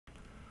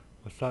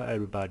What's up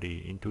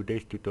everybody, in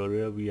today's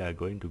tutorial we are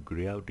going to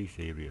grey out this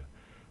area.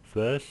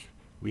 First,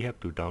 we have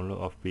to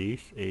download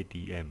Office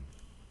ADM.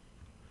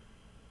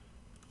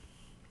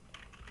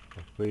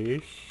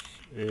 Office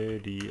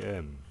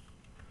ADM.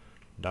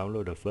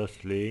 Download the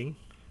first link.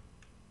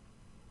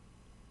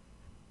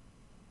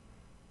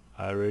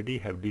 I already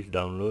have this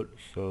download,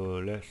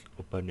 so let's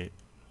open it.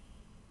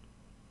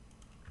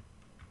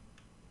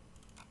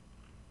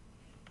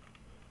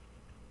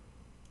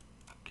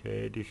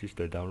 Okay, this is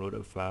the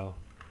downloaded file.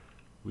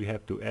 We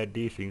have to add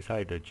this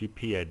inside the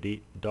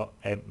gpedit.msc.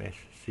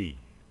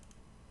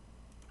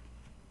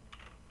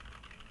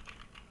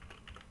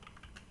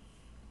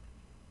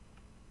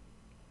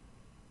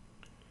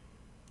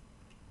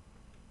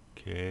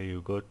 Okay, you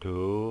go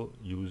to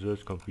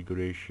users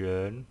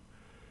configuration,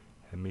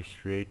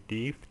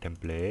 administrative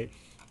templates.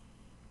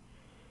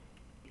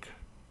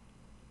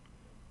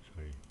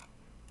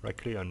 Right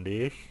click on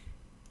this,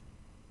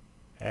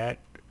 add,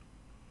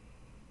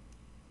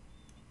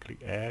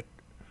 click add,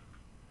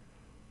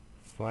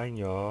 find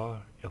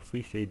your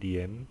Office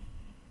ADM,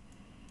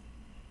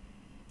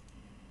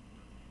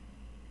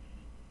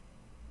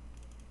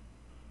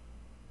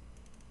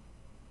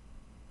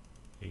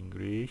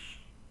 English.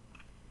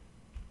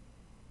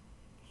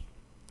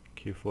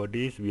 Okay, for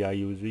this we are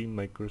using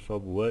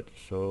Microsoft Word,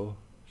 so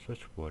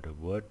search for the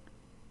word.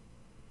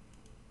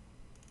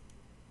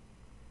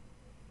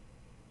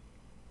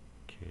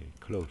 Okay,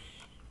 close.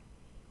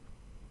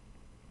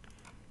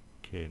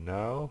 Okay,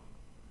 now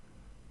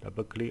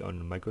double click on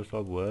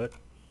Microsoft Word,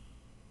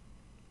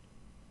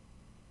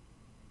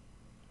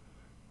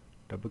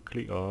 double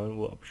click on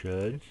Word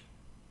options,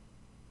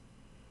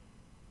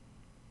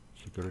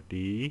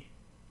 security,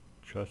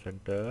 trust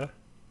center.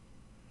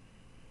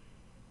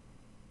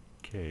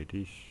 Okay,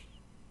 this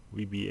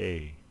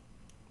VBA.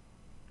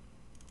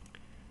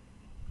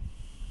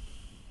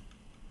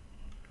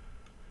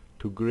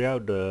 To grey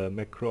out the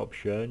macro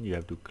option, you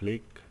have to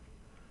click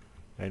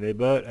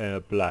enable and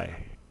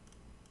apply.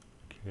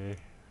 Okay,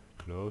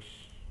 close.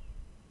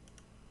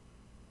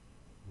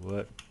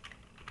 Word.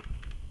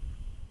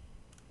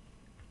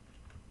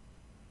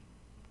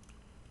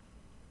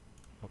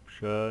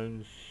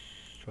 Options,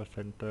 trust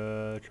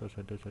center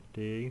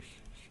settings.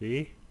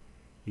 See,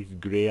 it's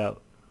grey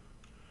out.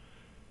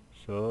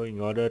 So in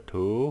order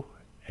to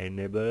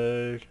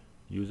enable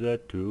user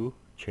to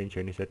change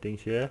any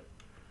settings here,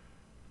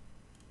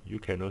 you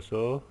can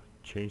also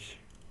change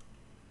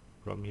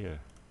from here.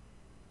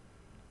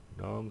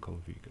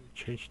 Non-configure,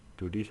 change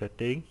to this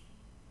setting,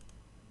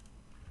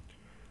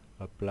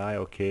 apply,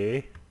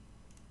 OK.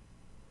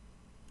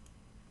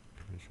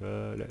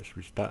 So let's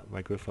restart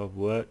Microsoft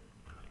Word.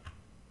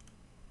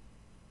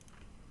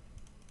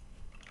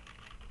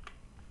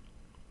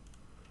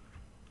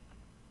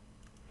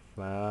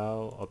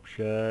 File,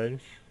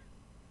 options,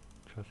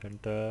 trust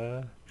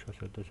center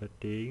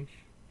settings.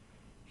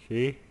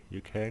 See, you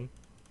can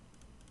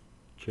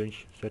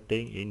change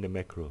setting in the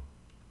macro.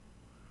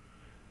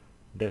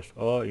 That's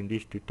all in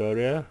this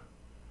tutorial.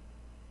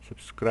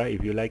 Subscribe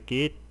if you like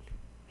it.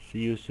 See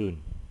you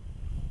soon.